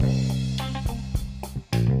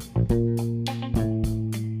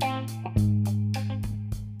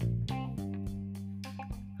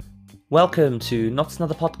Welcome to Not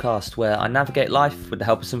Another Podcast, where I navigate life with the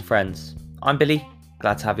help of some friends. I'm Billy,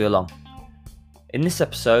 glad to have you along. In this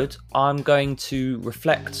episode, I'm going to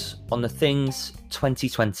reflect on the things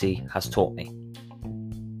 2020 has taught me.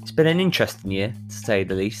 It's been an interesting year, to say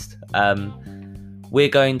the least. We're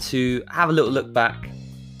going to have a little look back,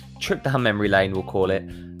 trip down memory lane, we'll call it,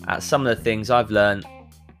 at some of the things I've learned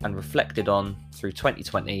and reflected on through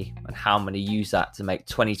 2020 and how I'm going to use that to make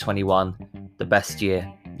 2021 the best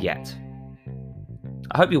year yet.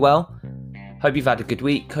 I hope you're well. Hope you've had a good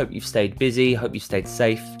week. Hope you've stayed busy. Hope you've stayed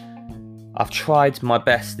safe. I've tried my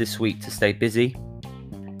best this week to stay busy.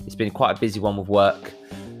 It's been quite a busy one with work.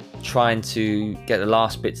 Trying to get the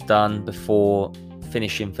last bits done before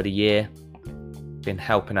finishing for the year. Been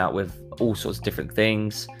helping out with all sorts of different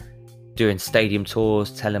things. Doing stadium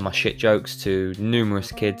tours, telling my shit jokes to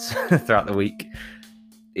numerous kids throughout the week.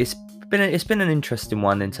 It's been an interesting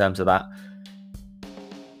one in terms of that.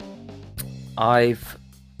 I've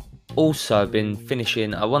also been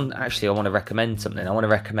finishing. I want to recommend something. I want to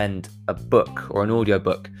recommend a book or an audio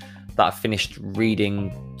book that I finished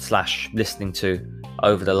reading / listening to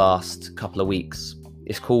over the last couple of weeks.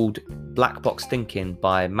 It's called Black Box Thinking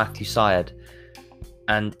by Matthew Syed,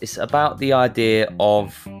 and it's about the idea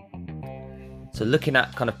of looking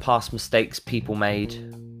at kind of past mistakes people made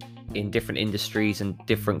in different industries and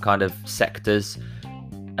different kind of sectors,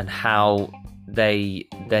 and how they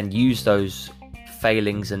then use those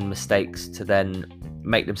failings and mistakes to then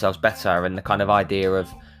make themselves better, and the kind of idea of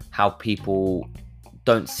how people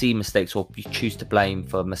don't see mistakes or choose to blame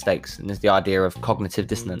for mistakes, and there's the idea of cognitive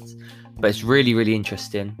dissonance. But it's really, really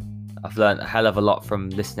interesting. I've learned a hell of a lot from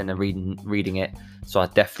listening and reading it, so I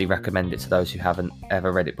definitely recommend it to those who haven't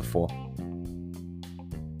ever read it before.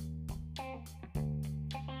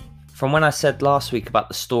 From when I said last week about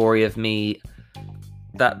the story of me,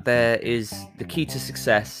 that the key to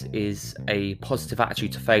success is a positive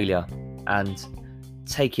attitude to failure and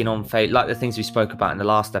taking on failure, like the things we spoke about in the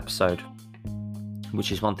last episode,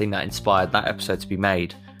 which is one thing that inspired that episode to be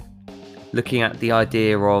made. Looking at the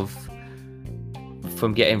idea of,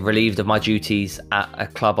 from getting relieved of my duties at a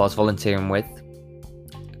club I was volunteering with,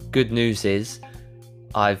 good news is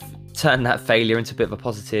I've turned that failure into a bit of a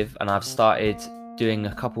positive, and I've started doing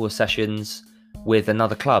a couple of sessions with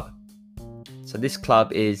another club. So this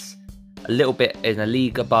club is a little bit in a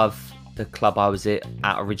league above the club I was at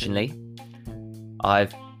originally.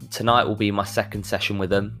 Tonight will be my second session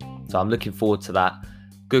with them, so I'm looking forward to that.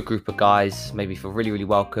 Good group of guys, made me feel really, really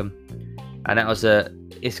welcome. And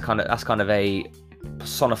that's kind of a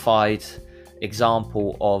personified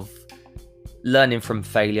example of learning from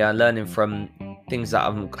failure, learning from things that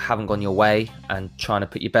haven't gone your way, and trying to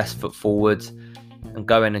put your best foot forward and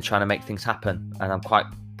go in and trying to make things happen. And I'm quite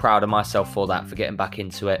proud of myself for that, for getting back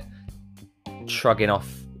into it, shrugging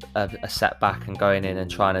off a setback and going in and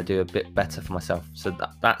trying to do a bit better for myself. So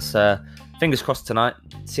that's fingers crossed tonight.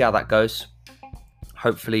 See how that goes.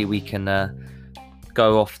 Hopefully we can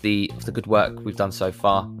go off the good work we've done so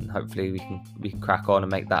far, and hopefully we can crack on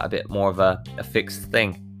and make that a bit more of a fixed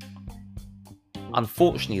thing.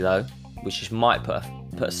 Unfortunately though, which just might put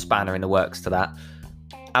a spanner in the works to that,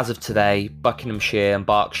 as of today, Buckinghamshire and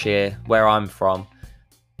Berkshire, where I'm from,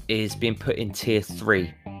 is being put in tier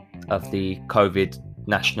 3 of the COVID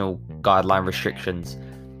national guideline restrictions,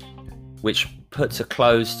 which puts a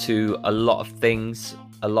close to a lot of things,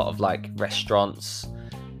 a lot of like restaurants,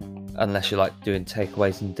 unless you're like doing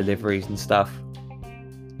takeaways and deliveries and stuff.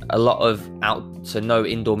 A lot of so no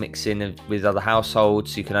indoor mixing with other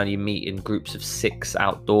households. You can only meet in groups of 6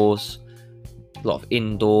 outdoors. A lot of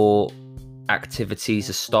indoor activities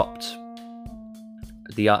are stopped.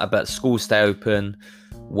 But schools stay open,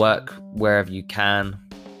 work wherever you can,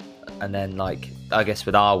 and then like I guess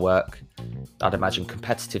with our work, I'd imagine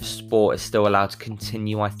competitive sport is still allowed to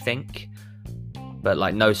continue, I think, but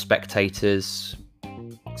like no spectators.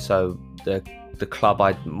 So the club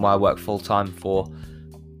I work full time for,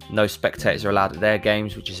 no spectators are allowed at their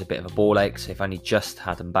games, which is a bit of a ball ache. So they've only just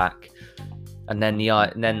had them back. And then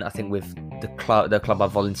I think with the club I'm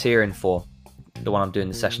volunteering for, the one I'm doing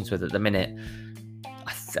the sessions with at the minute,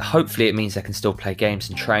 hopefully it means they can still play games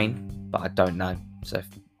and train, but I don't know. So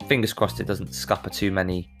fingers crossed it doesn't scupper too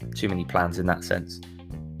many plans in that sense,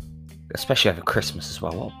 especially over Christmas as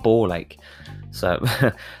well. What a ball ache. So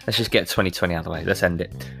let's just get 2020 out of the way. Let's end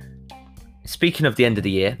it. Speaking of the end of the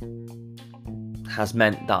year, has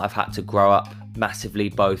meant that I've had to grow up massively,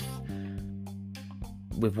 both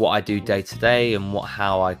with what I do day to day and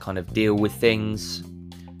how I kind of deal with things,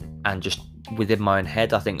 and just within my own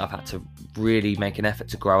head. I think I've had to really make an effort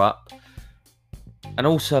to grow up, and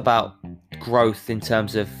also about growth in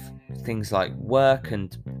terms of things like work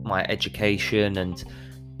and my education and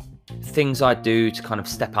things I do to kind of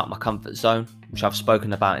step out my comfort zone, which I've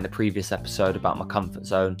spoken about in the previous episode about my comfort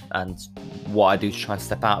zone and what I do to try and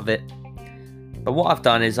step out of it. But what I've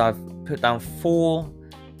done is I've put down four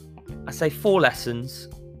lessons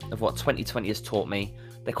of what 2020 has taught me.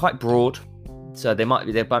 They're quite broad, so they might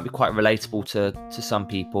be quite relatable to some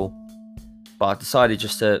people. But I decided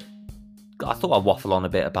I thought I'd waffle on a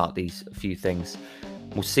bit about a few things.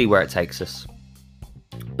 We'll see where it takes us.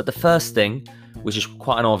 But the first thing, which is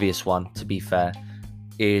quite an obvious one to be fair,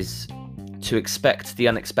 is to expect the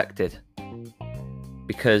unexpected.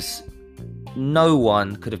 Because no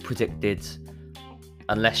one could have predicted,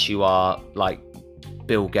 unless you are like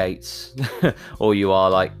Bill Gates or you are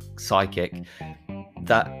like psychic,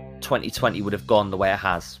 that 2020 would have gone the way it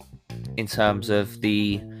has in terms of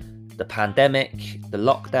the pandemic, the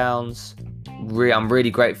lockdowns. I'm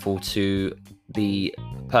really grateful to the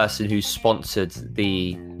person who sponsored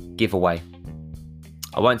the giveaway.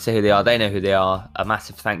 I won't say who they are, they know who they are. A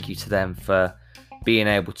massive thank you to them for being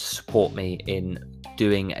able to support me in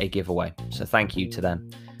doing a giveaway. So thank you to them.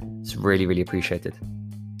 It's really, really appreciated.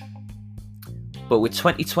 But with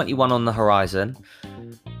 2021 on the horizon,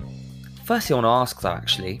 firstly I want to ask though,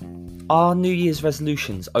 actually, are New Year's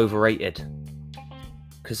resolutions overrated?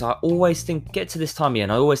 Because I always get to this time of year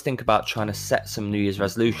and I always think about trying to set some New Year's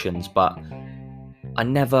resolutions, but I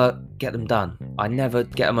never get them done. I never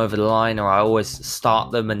get them over the line, or I always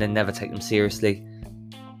start them and then never take them seriously.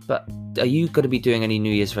 But are you going to be doing any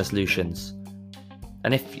New Year's resolutions?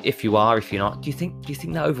 And if you are, if you're not, do you think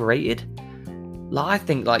they're overrated? Like, I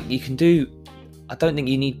think like you can do. I think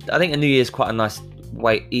a New Year's quite a nice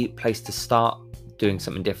place to start doing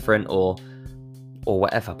something different or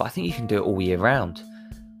whatever. But I think you can do it all year round.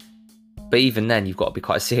 But even then, you've got to be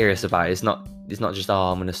quite serious about it. It's not just,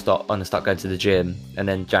 I'm going to start going to the gym, and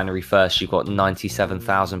then January 1st, you've got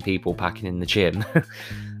 97,000 people packing in the gym.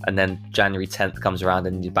 And then January 10th comes around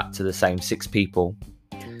and you're back to the same 6 people.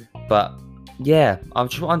 But yeah, I'm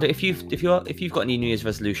just wondering if you've got any New Year's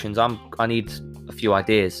resolutions. I need a few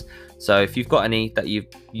ideas. So if you've got any that you're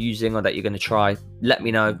using or that you're going to try, let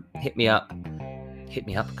me know. Hit me up.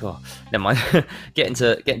 God, never mind. Get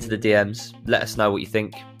into the DMs. Let us know what you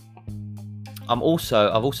think. I've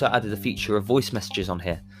also added a feature of voice messages on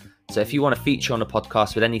here. So if you want to feature on the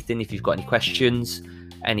podcast with anything, if you've got any questions,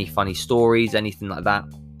 any funny stories, anything like that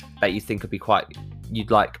you think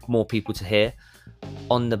you'd like more people to hear,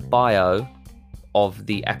 on the bio of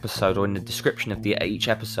the episode or in the description of each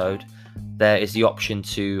episode, there is the option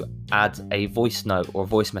to add a voice note or a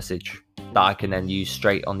voice message that I can then use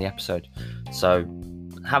straight on the episode. So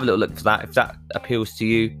have a little look for that. If that appeals to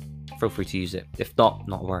you, feel free to use it. If not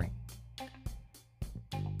a worry.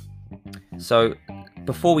 So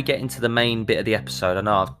before we get into the main bit of the episode, I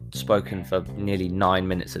know I've spoken for nearly 9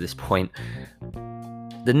 minutes at this point.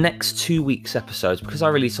 The next 2 weeks' episodes, because I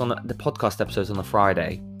release on the podcast episodes on the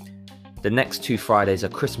Friday, the next 2 Fridays are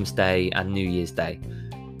Christmas Day and New Year's Day.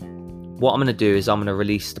 What I'm going to do is I'm going to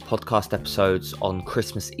release the podcast episodes on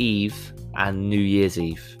Christmas Eve and New Year's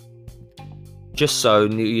Eve. Just so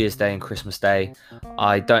New Year's Day and Christmas Day,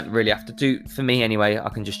 I don't really have to do, for me anyway, I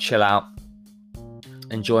can just chill out,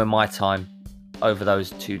 enjoy my time over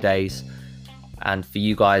those 2 days. And for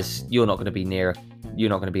you guys, you're not going to be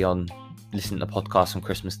on listening to the podcast on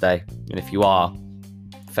Christmas Day. And if you are,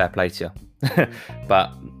 fair play to you.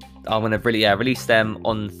 But I'm going to release them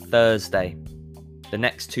on Thursday. The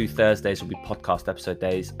next 2 Thursdays will be podcast episode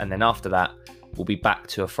days. And then after that, we'll be back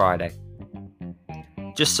to a Friday.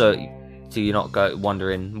 Just so you're not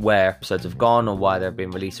wondering where episodes have gone or why they've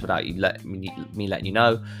been released without you me letting you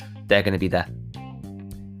know, they're going to be there.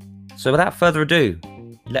 So without further ado,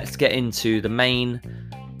 let's get into the main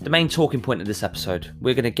talking point of this episode.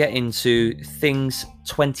 We're going to get into things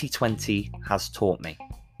 2020 has taught me.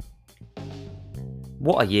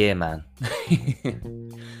 What a year, man.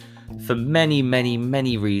 For many, many,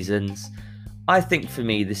 many reasons. I think for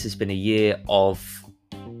me, this has been a year of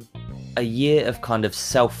kind of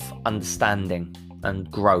self-understanding and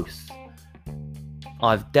growth.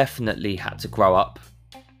 I've definitely had to grow up.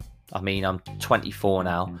 I mean, I'm 24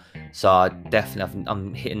 now, so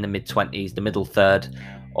I'm hitting the mid-20s, the middle third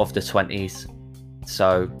of the 20s.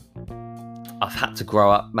 So I've had to grow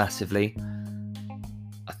up massively.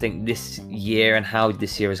 I think this year and how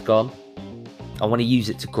this year has gone, I want to use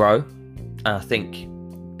it to grow. And I think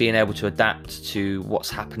being able to adapt to what's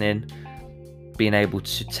happening, being able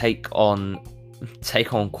to take on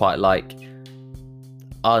quite like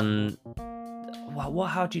how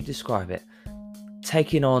do you describe it?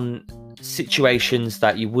 Taking on situations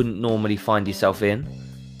that you wouldn't normally find yourself in.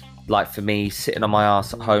 Like for me, sitting on my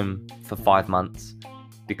ass at home for 5 months,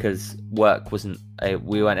 because we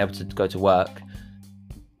weren't able to go to work,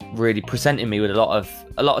 really presenting me with a lot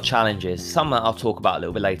of challenges. Some that I'll talk about a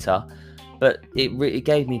little bit later, but it really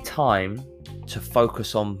gave me time to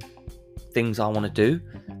focus on things I want to do.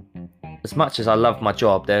 As much as I love my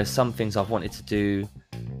job, there's some things I've wanted to do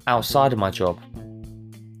outside of my job.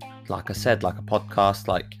 Like I said, like a podcast,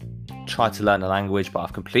 like try to learn a language, but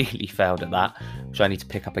I've completely failed at that, which I need to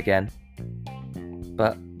pick up again.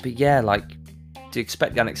 But yeah, like, to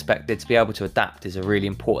expect the unexpected, to be able to adapt is a really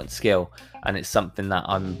important skill, and it's something that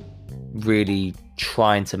I'm really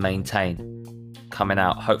trying to maintain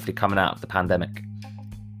hopefully coming out of the pandemic.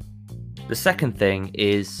 The second thing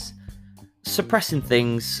is suppressing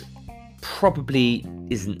things probably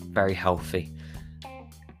isn't very healthy.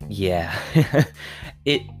 Yeah,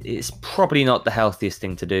 it's probably not the healthiest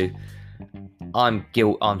thing to do. I'm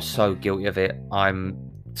so guilty of it. I'm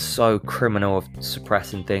so criminal of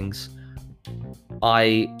suppressing things.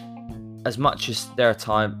 As much as there are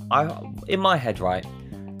times, in my head, right,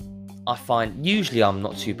 I find usually I'm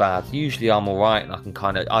not too bad. Usually I'm all right, and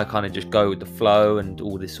I kind of just go with the flow and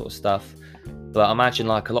all this sort of stuff. But I imagine,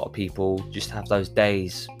 like, a lot of people just have those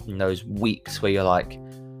days and those weeks where you're like,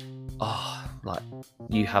 oh, like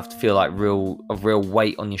you have to feel like a real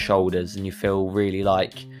weight on your shoulders, and you feel really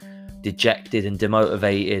like dejected and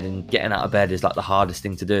demotivated, and getting out of bed is like the hardest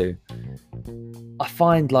thing to do. I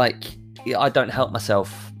find like I don't help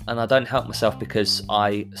myself, and I don't help myself because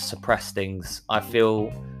I suppress things. I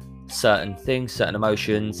feel certain things, certain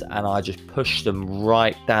emotions, and I just push them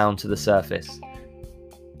right down to the surface.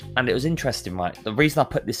 And it was interesting, right? The reason I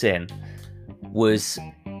put this in was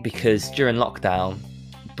because during lockdown,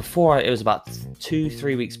 it was about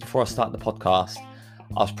 2-3 weeks before I started the podcast,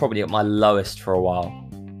 I was probably at my lowest for a while.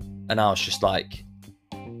 And I was just like,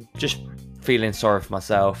 just feeling sorry for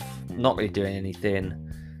myself, not really doing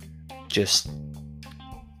anything. Just,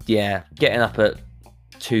 yeah, getting up at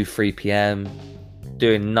 2-3 p.m,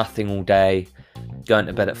 doing nothing all day, going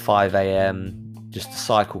to bed at 5 a.m, just the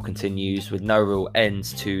cycle continues with no real end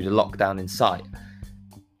to the lockdown in sight.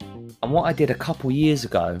 And what I did a couple years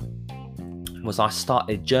ago was I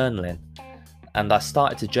started journaling, and I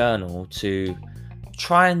started to journal to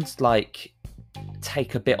try and like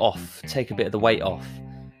take a bit of the weight off.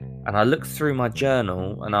 And I looked through my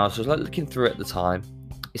journal, and I was just like looking through it at the time.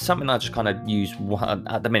 It's something I just kind of use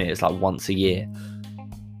at the minute. It's like once a year,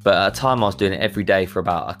 but at a time I was doing it every day for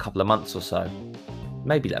about a couple of months or so.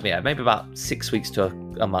 Maybe about 6 weeks to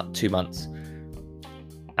a month, 2 months.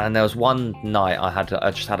 And there was one night I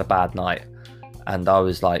just had a bad night, and I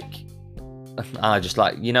was like, and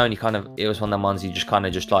it was one of them ones you just kind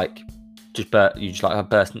of I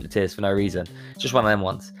burst into tears for no reason. It's just one of them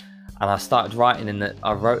ones. And I started writing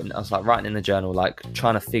I was like writing in the journal, like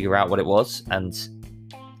trying to figure out what it was, and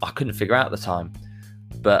I couldn't figure out at the time.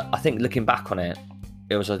 But I think looking back on it,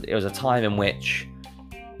 it was a time in which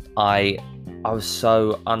I was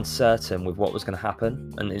so uncertain with what was going to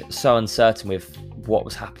happen, and so uncertain with what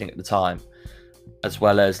was happening at the time, as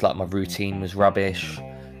well as like my routine was rubbish.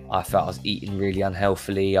 I felt I was eating really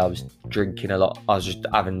unhealthily. I was drinking a lot. I was just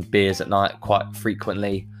having beers at night quite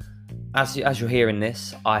frequently. As you're hearing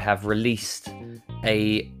this, I have released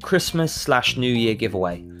a Christmas/New Year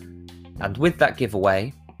giveaway, and with that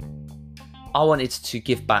giveaway, I wanted to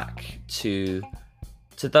give back to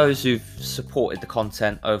those who've supported the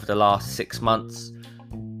content over the last 6 months,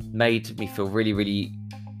 made me feel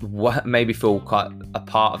made me feel quite a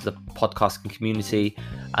part of the podcasting community,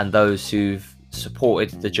 and those who've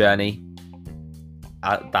supported the journey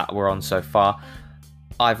that we're on so far.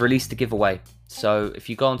 I've released a giveaway. So if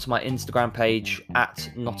you go onto my Instagram page at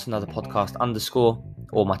notanotherpodcast_,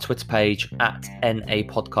 or my Twitter page at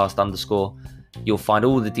NApodcast_, you'll find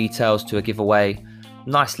all the details to a giveaway.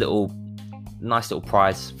 Nice little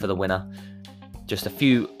prize for the winner. Just a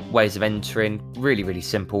few ways of entering. Really, really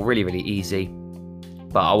simple, really, really easy.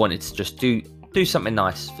 But I wanted to just do something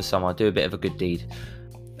nice for someone, do a bit of a good deed.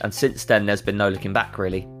 And since then, there's been no looking back,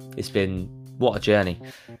 really. It's been, what a journey.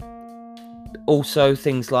 Also,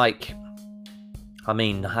 things like, I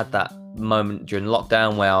had that moment during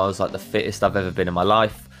lockdown where I was like the fittest I've ever been in my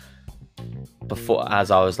life.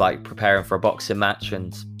 As I was like preparing for a boxing match,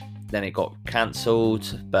 and then it got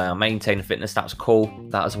cancelled, but I maintained fitness. That was cool.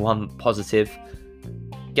 That was one positive.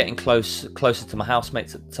 Getting closer to my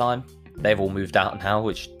housemates at the time. They've all moved out now,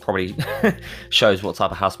 which probably shows what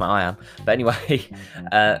type of housemate I am. But anyway,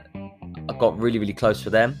 I got really, really close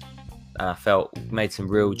with them, and I made some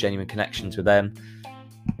real genuine connections with them.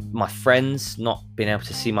 My friends, not being able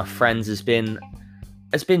to see my friends has been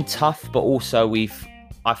tough, but also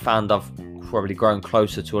I found I've probably grown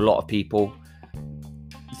closer to a lot of people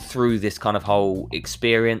through this kind of whole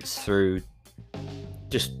experience, through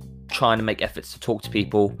just trying to make efforts to talk to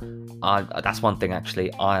people, that's one thing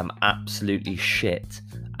actually. I am absolutely shit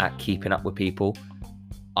at keeping up with people.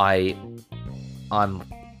 I'm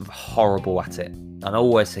horrible at it, and I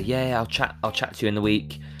always say, yeah, I'll chat to you in the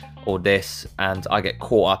week or this, and I get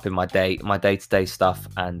caught up in my day-to-day stuff,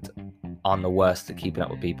 and I'm the worst at keeping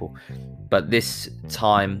up with people. But this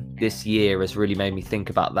year has really made me think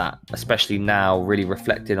about that, especially now, really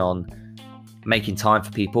reflecting on making time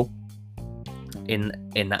for people in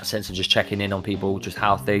that sense of just checking in on people, just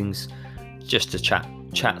how things, just to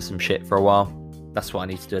chat some shit for a while. That's what I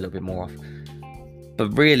need to do a little bit more of. But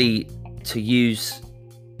really, to use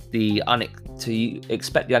to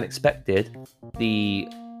expect the unexpected, the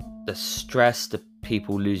stress, the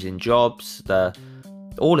people losing jobs,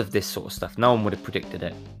 all of this sort of stuff. No one would have predicted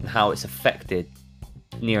it, and how it's affected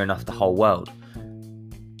near enough the whole world.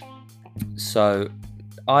 So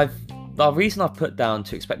the reason I've put down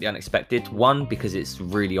to expect the unexpected, one, because it's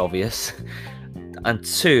really obvious, and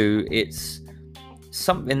two, it's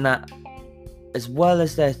something that, as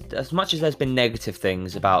much as there's been negative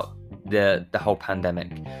things about the whole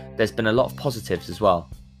pandemic, there's been a lot of positives as well.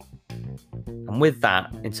 And with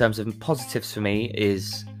that, in terms of positives for me,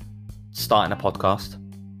 is starting a podcast.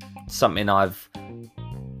 Something I've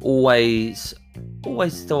always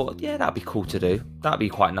thought, yeah, that'd be cool to do. That'd be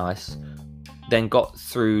quite nice. Then got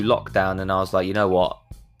through lockdown, and I was like, you know what?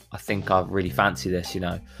 I think I really fancy this, And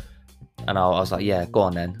I was like, yeah, go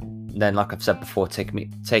on then. Then, like I've said before, taking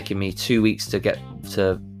me 2 weeks to get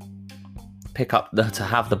to pick up to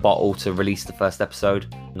have the bottle to release the first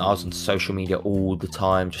episode. And I was on social media all the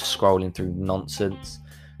time, just scrolling through nonsense,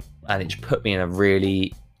 and it just put me in a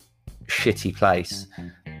really shitty place.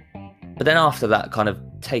 But then after that, kind of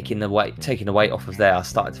taking the weight off of there, I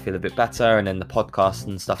started to feel a bit better, and then the podcast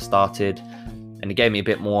and stuff started, and it gave me a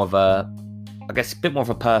bit more of a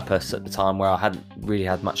purpose at the time where I hadn't really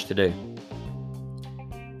had much to do.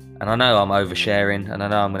 And I know I'm oversharing, and I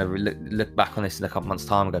know I'm going to look back on this in a couple months'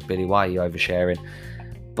 time and go, Billy, why are you oversharing?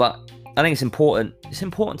 But I think it's important. It's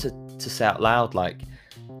important to say out loud, like,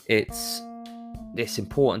 it's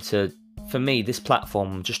important for me, this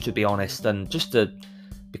platform, just to be honest, and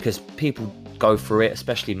because people go through it,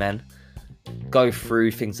 especially men, go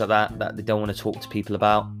through things like that they don't want to talk to people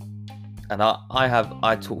about. And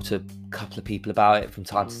I talk to a couple of people about it from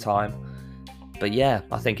time to time. But yeah,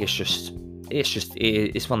 I think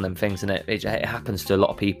it's one of them things, isn't it? It happens to a lot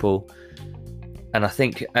of people. And I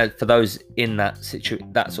think for those in that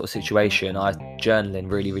sort of situation, journaling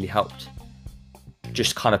really, really helped.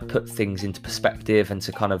 Just kind of put things into perspective and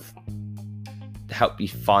to kind of help you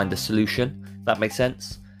find a solution. If that makes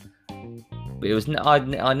sense. But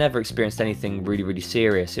I never experienced anything really, really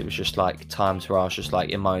serious. It was just like times where I was just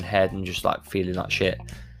like in my own head and just like feeling like shit.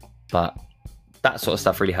 But that sort of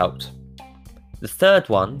stuff really helped. The third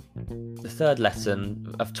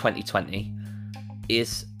lesson of 2020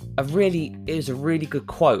 is a really good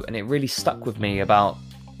quote, and it really stuck with me about,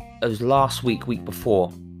 it was last week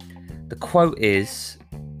before. The quote is,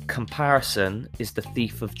 "Comparison is the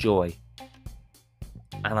thief of joy."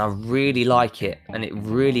 And I really like it, and it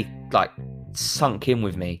really like sunk in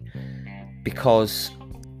with me, because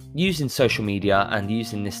using social media and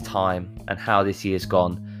using this time and how this year's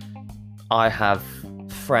gone, I have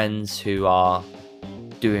friends who are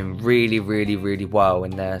doing really, really, really well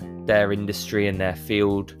in their industry and their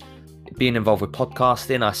field, being involved with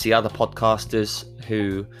podcasting. I see other podcasters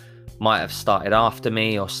who might have started after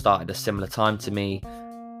me or started a similar time to me,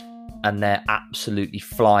 and they're absolutely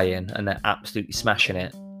flying and they're absolutely smashing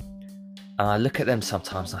it. And I look at them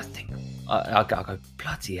sometimes and I think, I go,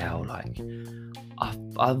 bloody hell, like,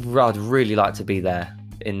 I'd really like to be there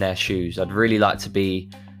in their shoes. I'd really like to be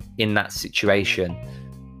in that situation.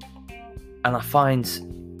 And I find,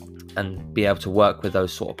 and be able to work with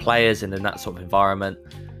those sort of players and in that sort of environment.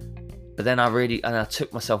 But then I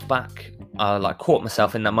took myself back. I like caught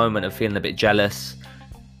myself in that moment of feeling a bit jealous.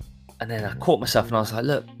 And then I caught myself and I was like,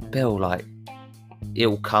 look, Bill, like,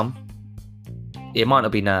 it'll come. It might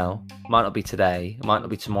not be now, might not be today, it might not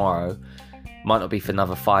be tomorrow, might not be for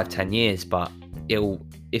another 5-10 years, but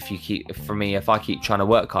if I keep trying to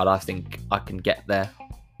work hard, I think I can get there.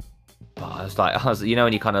 But I was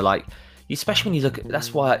when you kind of like, especially when you look at,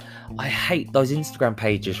 that's why I hate those Instagram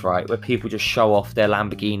pages, right, where people just show off their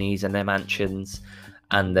Lamborghinis and their mansions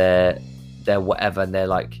and their whatever, and they're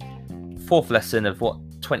like, fourth lesson of what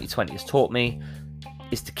 2020 has taught me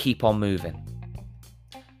is to keep on moving.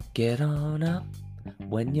 Get on up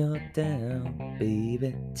when you're down,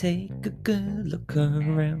 baby, take a good look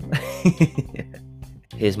around.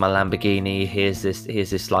 Here's my Lamborghini, here's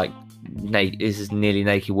this like nearly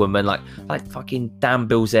naked woman, like fucking Dan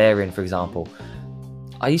Bilzerian, for example.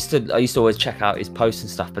 I used to always check out his posts and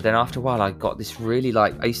stuff, but then after a while I got this really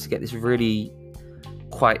I used to get this really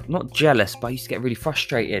quite not jealous, but I used to get really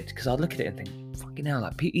frustrated because I'd look at it and think, fucking hell,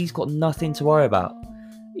 like he's got nothing to worry about.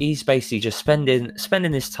 He's basically just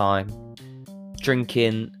spending his time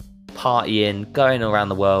drinking, partying, going around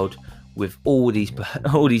the world with all these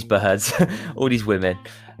birds, all these women,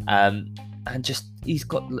 and just he's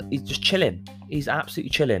just chilling. He's absolutely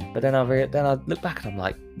chilling. But then I look back and I'm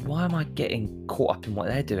like, why am I getting caught up in what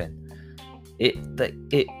they're doing? It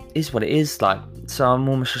is what it is. Like, so I'm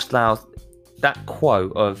almost just allowed that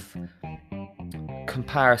quote of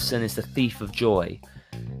comparison is the thief of joy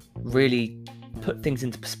really put things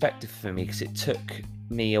into perspective for me, because it took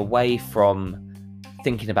me away from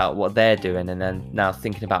thinking about what they're doing and then now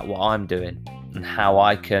thinking about what I'm doing and how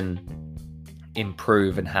I can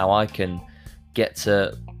improve and how I can get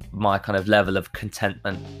to my kind of level of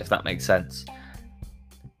contentment, if that makes sense.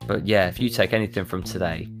 But yeah, if you take anything from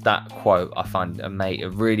today, that quote I find it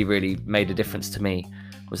really made a difference to me,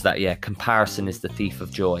 was that, yeah, comparison is the thief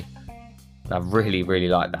of joy. And I really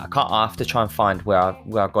like that. I have to try and find where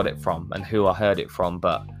I got it from and who I heard it from,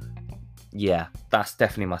 but yeah, that's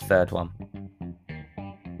definitely my third one.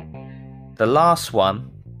 The last one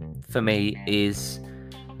for me is,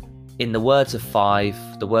 in the words of Five,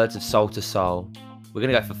 the words of Soul II Soul. We're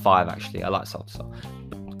going to go for 5, actually. I like Soul II Soul.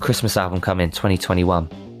 Christmas album coming 2021.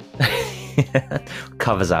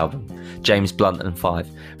 Covers album. James Blunt and 5.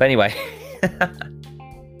 But anyway.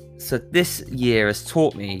 So this year has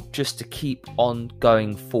taught me just to keep on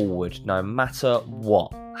going forward no matter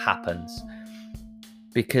what happens.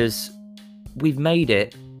 Because we've made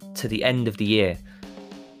it to the end of the year.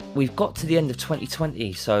 We've got to the end of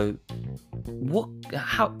 2020, so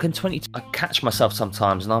how can I catch myself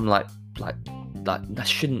sometimes and I'm like I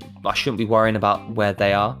shouldn't be worrying about where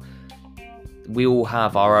they are. We all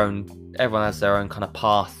have everyone has their own kind of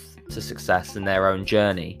path to success and their own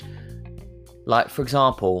journey. Like, for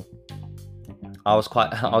example, I was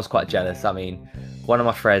quite jealous. I mean, one of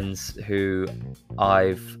my friends who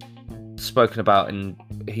I've spoken about, and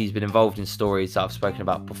he's been involved in stories that I've spoken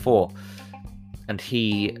about before, and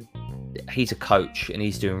he's a coach and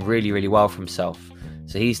he's doing really well for himself.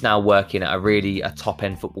 So he's now working at a top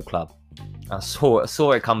end football club. I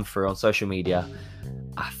saw it come through on social media.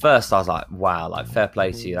 At first I was like, wow, like, fair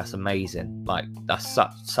play to you, that's amazing, like, that's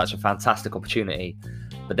such a fantastic opportunity.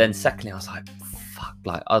 But then secondly I was like, fuck,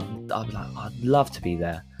 like I'd love to be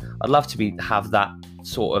there. I'd love to have that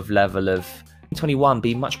sort of level of 21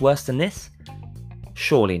 be much worse than this.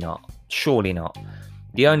 Surely not.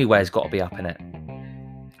 The only way has got to be up in it.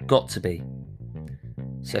 Got to be.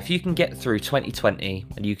 So if you can get through 2020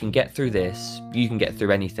 and you can get through this, you can get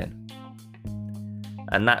through anything.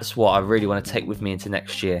 And that's what I really want to take with me into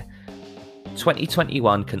next year.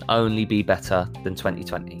 2021 can only be better than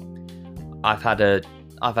 2020. I've had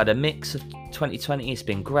a mix of 2020. It's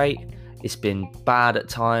been great. It's been bad at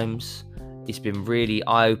times. It's been really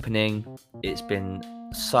eye-opening. It's been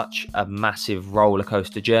such a massive roller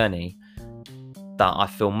coaster journey that I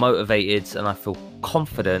feel motivated and I feel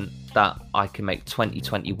confident that I can make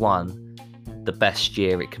 2021 the best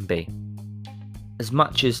year it can be. As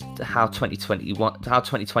much as how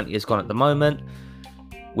 2020 has gone at the moment,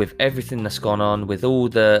 with everything that's gone on, with all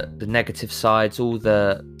the negative sides, all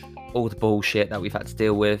the bullshit that we've had to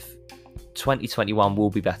deal with, 2021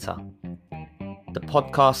 will be better. The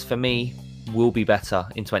podcast for me will be better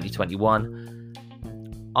in 2021.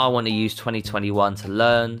 I want to use 2021 to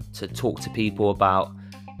learn, to talk to people about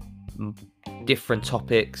different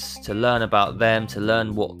topics, to learn about them, to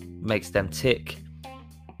learn what makes them tick,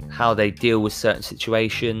 how they deal with certain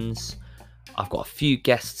situations. I've got a few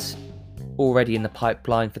guests already in the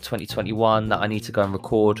pipeline for 2021 that I need to go and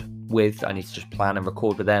record with. I need to just plan and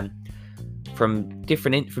record with them from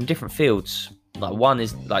different fields. Like, one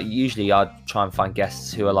is like, usually I'd try and find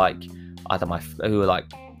guests who are like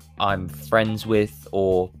I'm friends with,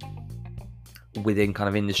 or within kind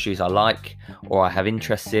of industries I like or I have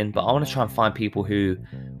interest in. But I want to try and find people who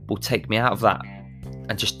will take me out of that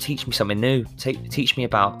and just teach me something new. Teach me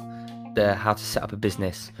about how to set up a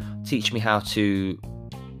business. Teach me how to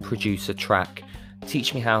produce a track.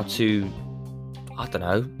 Teach me how to, I don't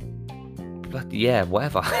know,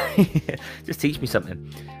 whatever. Just teach me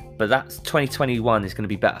something. But that's 2021 is going to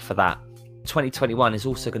be better for that. 2021 is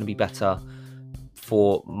also going to be better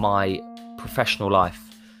for my professional life.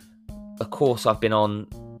 A course I've been on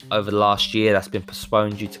over the last year that's been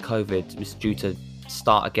postponed due to COVID. It was due to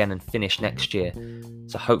start again and finish next year.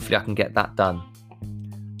 So hopefully I can get that done.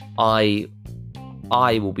 I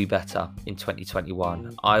I will be better in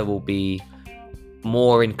 2021. I will be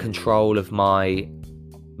more in control of my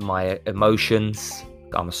emotions.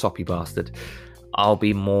 I'm a soppy bastard. I'll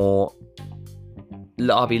be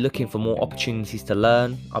looking for more opportunities to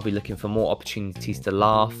learn. I'll be looking for more opportunities to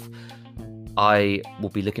laugh. I will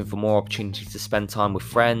be looking for more opportunities to spend time with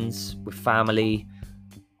friends, with family,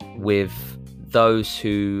 with those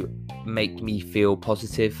who make me feel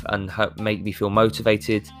positive and make me feel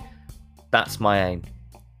motivated. That's my aim.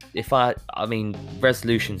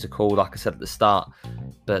 Resolutions are cool, like I said at the start,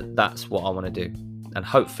 but that's what I want to do. And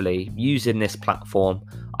hopefully, using this platform,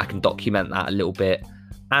 I can document that a little bit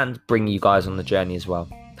and bring you guys on the journey as well.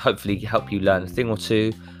 Hopefully help you learn a thing or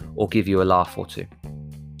two or give you a laugh or two.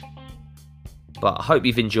 But I hope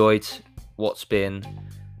you've enjoyed what's been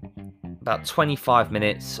about 25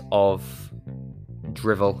 minutes of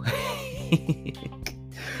drivel.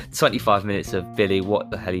 25 minutes of Billy, what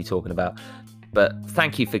the hell are you talking about? But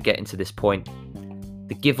thank you for getting to this point.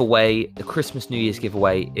 The giveaway, the Christmas New Year's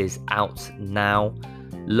giveaway is out now.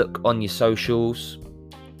 Look on your socials.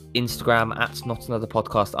 Instagram at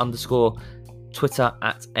notanotherpodcast_, Twitter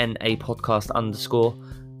at NApodcast_.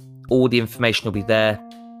 All the information will be there.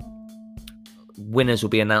 Winners will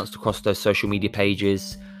be announced across those social media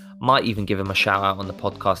pages. Might even give them a shout out on the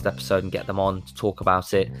podcast episode and get them on to talk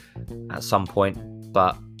about it at some point.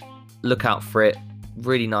 But look out for it.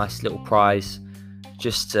 Really nice little prize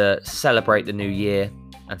just to celebrate the new year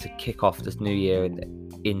and to kick off this new year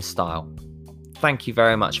in style. Thank you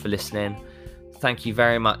very much for listening. Thank you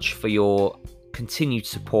very much for your continued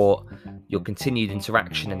support, your continued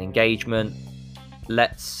interaction and engagement.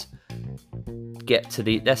 Let's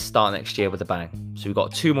start next year with a bang. So we've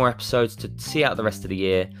got 2 more episodes to see out the rest of the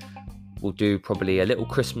year. We'll do probably a little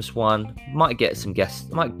Christmas one. Might get some guests,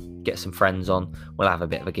 might get some friends on. We'll have a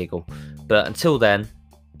bit of a giggle. But until then,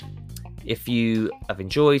 if you have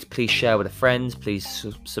enjoyed, please share with a friend. Please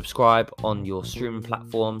subscribe on your streaming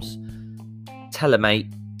platforms. Tell a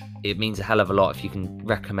mate. It means a hell of a lot if you can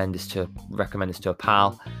recommend this to a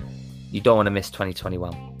pal. You don't want to miss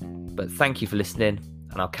 2021. But thank you for listening,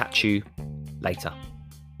 and I'll catch you later.